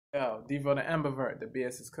Yo, Devo the Ambivert, the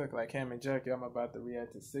BS is cooked like ham and jerky. I'm about to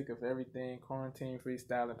react to Sick of Everything, Quarantine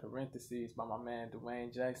Freestyle in parentheses by my man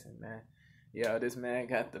Duane Jackson, man. Yo, this man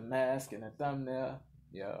got the mask and the thumbnail.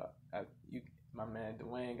 Yo, my man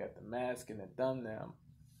Duane got the mask and the thumbnail.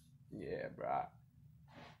 Yeah, bro.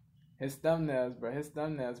 His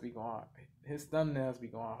thumbnails be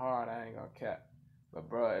going hard. I ain't gonna cap. But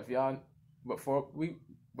bro, if y'all before we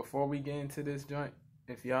before we get into this joint,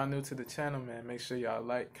 if y'all new to the channel, man, make sure y'all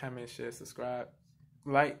like, comment, share, subscribe.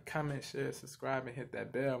 Like, comment, share, subscribe, and hit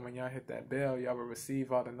that bell. When y'all hit that bell, y'all will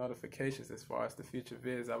receive all the notifications as far as the future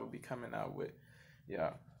vids I will be coming out with. Yeah,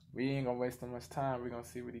 we ain't gonna waste too much time. We're gonna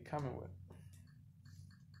see what he coming with.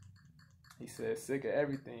 He said sick of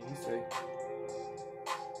everything. He said,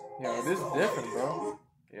 yo, this is different, bro.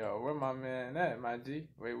 Yo, where my man at, my G?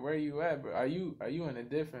 Wait, where you at, bro? Are you in a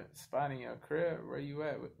different spot in your crib? Where you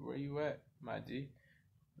at? Where you at, my G?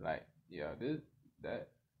 Like, yo,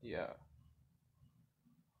 yeah.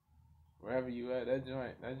 Wherever you at, that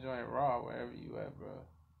joint raw. Wherever you at, bro.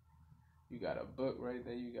 You got a book right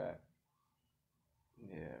there. You got,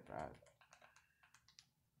 yeah, bro.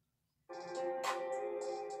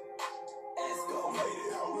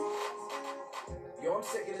 Yo, I'm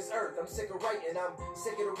sick of this earth, I'm sick of writing, I'm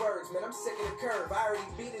sick of the words, man, I'm sick of the curve. I already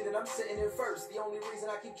beat it and I'm sitting in first. The only reason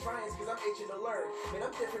I keep trying is because I'm itching to learn. Man,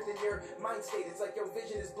 I'm different than your mind state, it's like your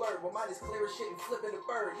vision is blurred. Well, mine is clear as shit and flipping the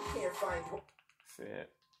bird. You can't find one.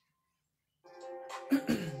 Shit.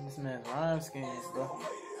 This man's rhyme schemes, bro.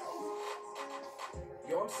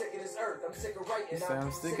 Yo, I'm sick of this earth, I'm sick of writing. He said,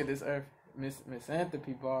 I'm sick of this earth.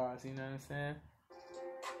 Misanthropy bars, you know what I'm saying?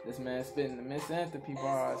 This man spitting the misanthropy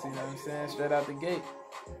bars, you know what I'm saying? Straight out the gate.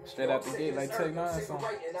 Straight out the gate, like Tech Nine song.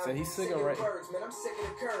 So he's sick of writing. Man, I'm sick of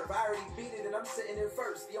the curve. I already beat it and I'm sitting in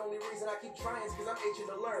first. The only reason I keep trying is because I'm itching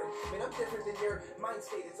to learn. Man, I'm different than your mind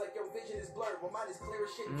state. It's like your vision is blurred. Well, mine is clear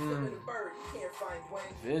as shit and flipping the bird. You can't find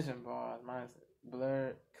Duane. Vision bars, mine's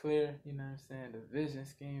blurred, clear, you know what I'm saying? The vision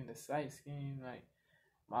scheme, the sight scheme, like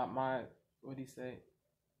my mind, what do you say?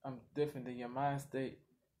 I'm different than your mind state.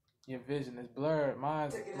 Your vision is blurred.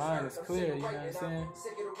 Mine is clear. You know what I'm saying?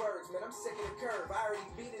 Sick of the words, man. I'm sick of the curve. I already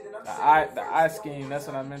beat it and I'm the eye scheme. That's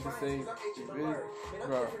what I meant to say. Bro.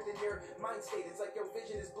 Different than your mind state. It's like your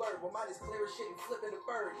vision is blurred. Well, mine is clear as shit and flipping the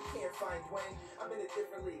bird. You can't find Duane. I'm in a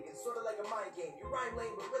different league. It's sort of like a mind game. You rhyme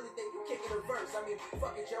lame, but really think you kicking a verse. I mean,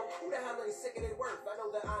 fuck it, yo. Who the hell ain't sick of their worth? I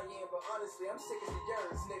know that I am, but honestly, I'm sick as the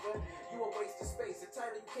yours, nigga. You a waste of space. A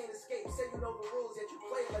title you can't escape. Say you know the rules, yet you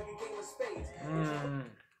play like a game of spades.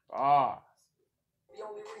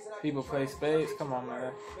 People play spades. Come on,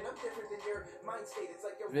 man.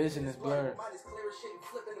 Vision is blurred.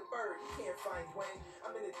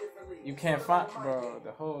 You can't find, bro.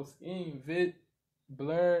 The whole scheme,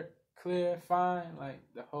 blurred, clear, fine. Like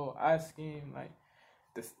the whole eye scheme, like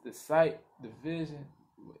the sight, the vision.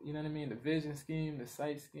 You know what I mean? The vision scheme, the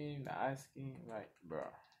sight scheme, the eye scheme. Like, bro.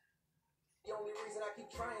 The only reason I keep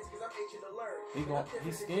trying is because I'm itching to learn.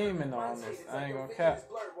 He's scheming on this. I ain't gonna cap.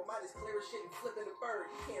 Well, mine is clear as shit and flipping the bird.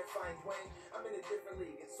 You can't find Duane. I'm in a different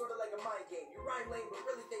league. It's sort of like a mind game. You rhyme lame, but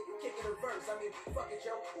really think you kicking a verse. I mean, fuck it,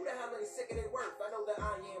 yo. Who the hell ain't sick of their worth? I know that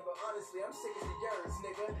I am, but honestly, I'm sick as the yours,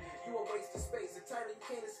 nigga. You a waste of space. A title you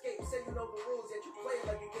can't escape. Say you know the rules, yet you play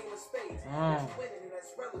like a game of spades. But you winning, and that's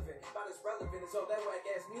relevant. About as relevant as all that whack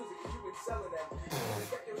ass music that you been selling them. You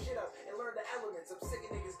step your shit up and learn the elements. I'm sick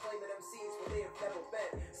of niggas claiming MCs when they have never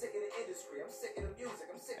been. Sick of the industry. I'm sick of the music.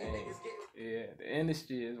 I'm sick of niggas getting. Yeah, the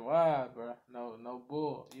industry is wild, bro. No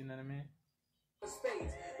bull. You know what I mean? Spades,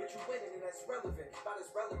 but you winning and that's relevant. About as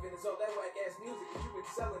relevant as all that whack ass music that you been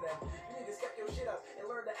selling them. You need to step your shit up and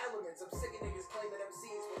learn the elements. I'm sick of niggas claiming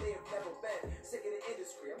MCs when they have never been. Sick of the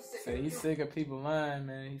industry. I'm sick of he's sick of people lying,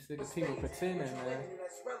 man. He's sick of people pretending, man.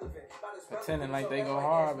 Pretending like they go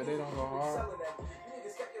hard, but they don't go hard. You need to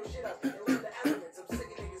step your shit up and learn the elements. I'm sick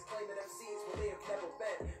of niggas claiming MCs when they have never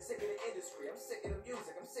been. Sick of the industry. I'm sick of the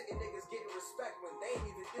music. I'm sick of niggas getting respect when they ain't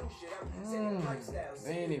even do shit. I'm sick of the lifestyle.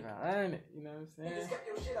 They ain't even earn it. You know what I'm saying?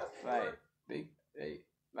 Like they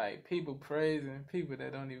like people praising people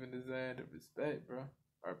that don't even deserve the respect, bro.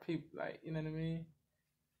 Or people like, you know what I mean?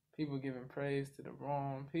 People giving praise to the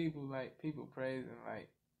wrong people, like people praising like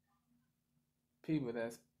people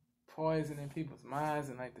that's poisoning people's minds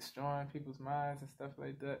and like destroying people's minds and stuff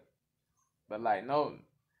like that. But like no,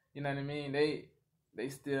 you know what I mean? They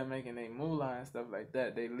still making their moolah and stuff like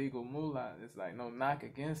that. They legal moolah. It's like no knock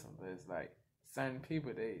against them, but it's like certain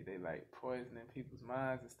people they like poisoning people's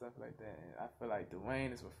minds and stuff like that. And I feel like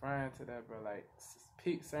Duane is referring to that, bro. Like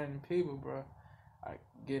certain people, bro, are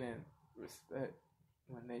getting respect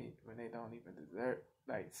when they don't even deserve.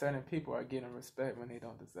 Like certain people are getting respect when they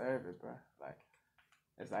don't deserve it, bro. Like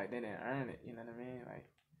it's like they didn't earn it. You know what I mean? Like,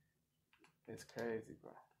 it's crazy,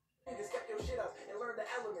 bro. Niggas step your shit up and learn the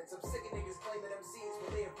elements. I'm sick of niggas claiming MCs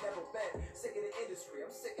when they have never been. Sick of the industry,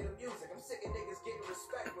 I'm sick of the music. I'm sick of niggas getting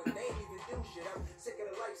respect when they ain't even do shit. I'm sick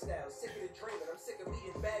of the lifestyle, sick of the dreaming. I'm sick of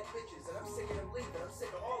meeting bad bitches and I'm sick of them leaving. I'm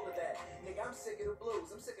sick of all of that. Nigga, I'm sick of the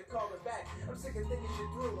blues. I'm sick of calling back. I'm sick of thinking shit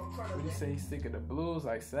through. I'm trying to When you say you're sick of the blues,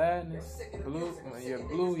 like sadness, blue, when you're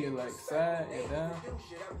blue, you're like sad, you're down. I'm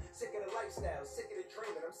sick of the lifestyle, sick of the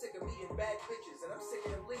dreaming. I'm sick of meeting bad bitches and I'm sick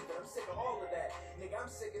of them leaving. I'm sick of all of that. Nigga, I'm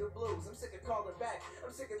sick of the blues. I'm sick of calling back.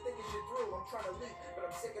 I'm sick of thinking shit through. I'm trying to leap, but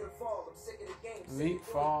I'm sick of the fall. I'm sick of the game. Leap,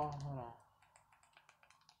 fall. Hold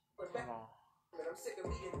on. I'm sick of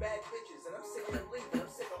meeting bad bitches and I'm sick of them leaving.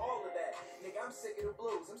 I'm sick of all of that. Nigga, I'm sick of the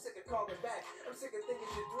blues. I'm sick of calling back. I'm sick of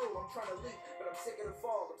thinking shit through. I'm trying to leap, but I'm sick of the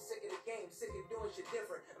fall. I'm sick of the game. Sick of doing shit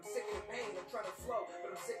different. I'm sick of the pain. I'm trying to flow, but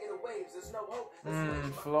I'm sick of the waves. There's no hope.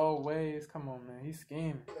 Flow waves. Come on, man. He's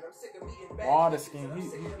scheming. I'm sick of meeting bad water bitches, scheme. and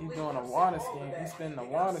He's doing a water scheme. He's spinning a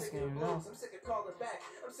water scheme now. I'm sick of calling back.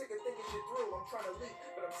 I'm sick of thinking shit through. I'm trying to leap,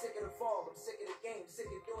 but I'm sick of the fall. I'm sick of the game. Sick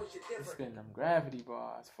of doing shit different. He's spinning them gravity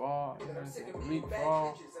bars. Fall. You know what I'm saying? Leap, bad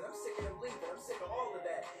fall. bitches, and I'm sick of them leaving. I'm sick of all of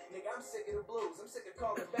that. Nigga, I'm sick of the blues. I'm sick of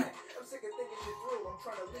calling back. I'm sick of thinking shit through. I'm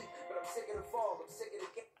trying to leap, but I'm sick of the fall. I'm sick of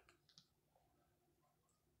the game.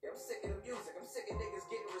 I'm sick of the music. I'm sick of niggas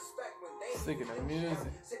getting respect when they ain't sick of the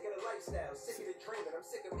music. I'm sick of the lifestyle. Sick of the dreaming. I'm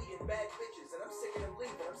sick of meeting bad bitches, and I'm sick of them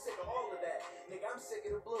leaving. I'm sick of all of that. Nigga, I'm sick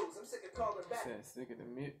of the blues. I'm sick of calling back. Sick of the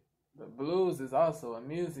music. The blues is also a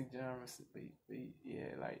music genre,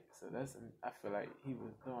 yeah, like, so that's, I feel like he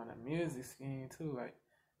was doing a music scheme too, like,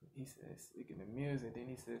 he said sick of the music, then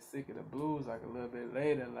he said sick of the blues, like, a little bit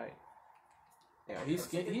later, like, yeah, he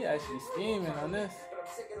actually scheming on this. But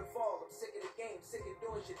I'm sick of the fall, I'm sick of the game, sick of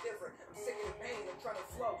doing shit different, I'm sick of the pain, I'm trying to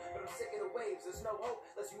flow, but I'm sick of the waves, there's no hope,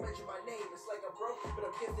 unless you mention my name, it's like I'm broke, but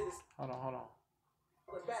I'm gifted as... Hold on.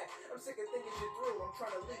 Back. I'm sick of thinking shit through. I'm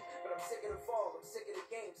trying to leap, but I'm sick of the fall. I'm sick of the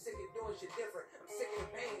game, sick of doing shit different. I'm sick of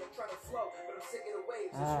the pain. I'm trying to flow, but I'm sick of the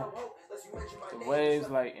waves. There's no hope unless you mention my name. The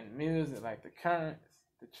waves, like in music, like the currents,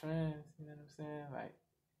 the trends. You know what I'm saying?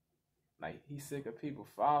 Like he's sick of people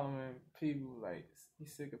following people. Like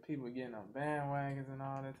he's sick of people getting on bandwagons and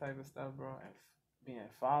all that type of stuff, bro, and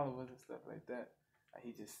being followers and stuff like that. Like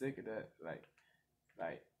he just sick of that. Like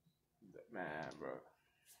man, bro.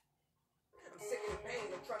 I'm sick of the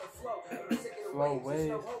pain, I'm trying to flow. I'm sick of the waves.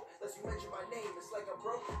 There's no hope unless you mention my name. It's like I'm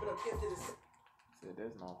broke, but I'm gifted as... Said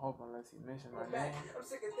there's no hope unless you mention my name. I'm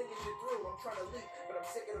sick of thinking shit through. I'm trying to leap, but I'm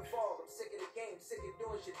sick of the fall. I'm sick of the game, sick of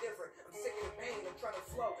doing shit different. I'm sick of the pain, I'm trying to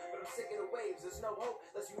flow, but I'm sick of the waves. There's no hope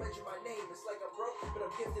unless you mention my name. It's like I'm broke, but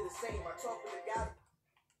I'm gifted the same. I talk with the God,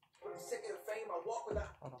 but I'm sick of the fame. I walk with the...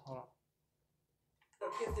 Hold on.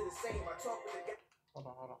 I'm gifted the same. I talk with the God.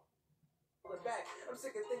 Hold on. Back. I'm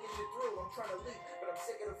sick of thinking shit through. I'm trying to leap, but I'm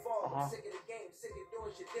sick of the fall. I'm sick of the game, sick of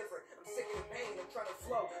doing shit different. I'm sick of the pain. I'm trying to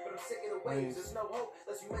flow, but I'm sick of the waves. There's no hope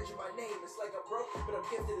unless you mention my name. It's like I'm broke, but I'm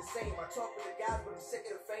gifted the same. I talk with the guys, but I'm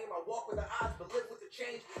sick of the fame. I walk with the odds, but live with the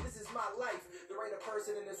change. This is my life. There ain't a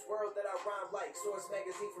person in this world that I rhyme like. Source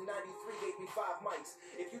magazine from '93 gave me 5 mics.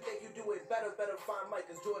 If you think you do it better find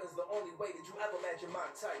Mike, cause Jordan's the only way that you ever match your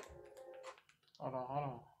mind type. Hold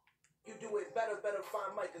on. You do it better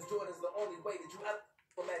find Mike, cause Jordan's the only way that you ever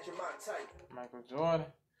match your mind type. Michael Jordan,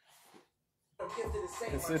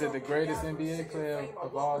 considered the greatest NBA player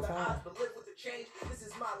of all time. But live with the change. This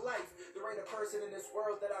is my life. There ain't a person in this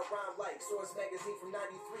world that I rhyme like. Source magazine from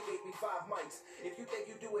 '93 gave me 5 mics. If you think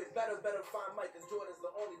you do it better find Mike, cause Jordan's the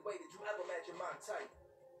only way that you ever match your mind type.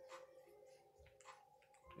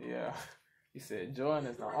 Yeah. He said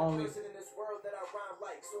Jordan is the only person in this world that I rhyme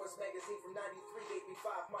like. Source magazine from '93 gave me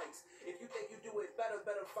 5 mics. If you think you do it better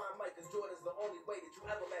find Mike, cause Jordan's the only way that you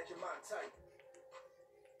ever match your mind type.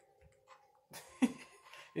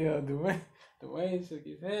 Yeah, Duane shook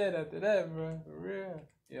his head after that, bro. For real.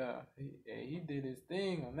 Yeah, he did his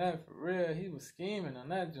thing on that, for real. He was scheming on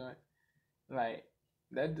that joint. Like,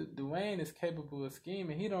 that Duane is capable of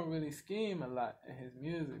scheming. He don't really scheme a lot in his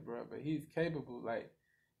music, bro, but he's capable, like,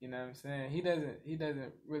 you know what I'm saying? He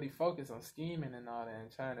doesn't really focus on scheming and all that and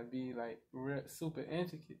trying to be like real, super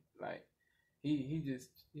intricate. Like he just,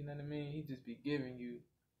 you know what I mean? He just be giving you,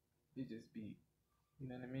 you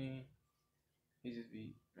know what I mean? He just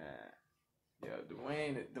be, man. Yo,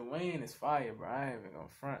 Duane is fire, bro. I ain't even gonna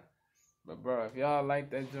front. But bro, if y'all like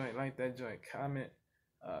that joint, comment,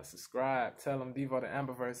 subscribe, tell them Devo the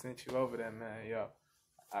Amberverse sent you over there, man. Yo.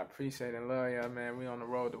 I appreciate and love y'all, man. We on the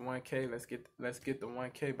road to 1K. Let's get the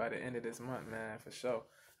 1K by the end of this month, man, for sure.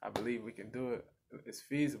 I believe we can do it. It's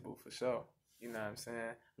feasible, for sure. You know what I'm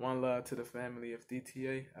saying? One love to the family of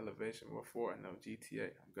DTA, Elevation Before, no GTA.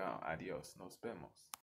 I'm gone. Adios, nos vemos.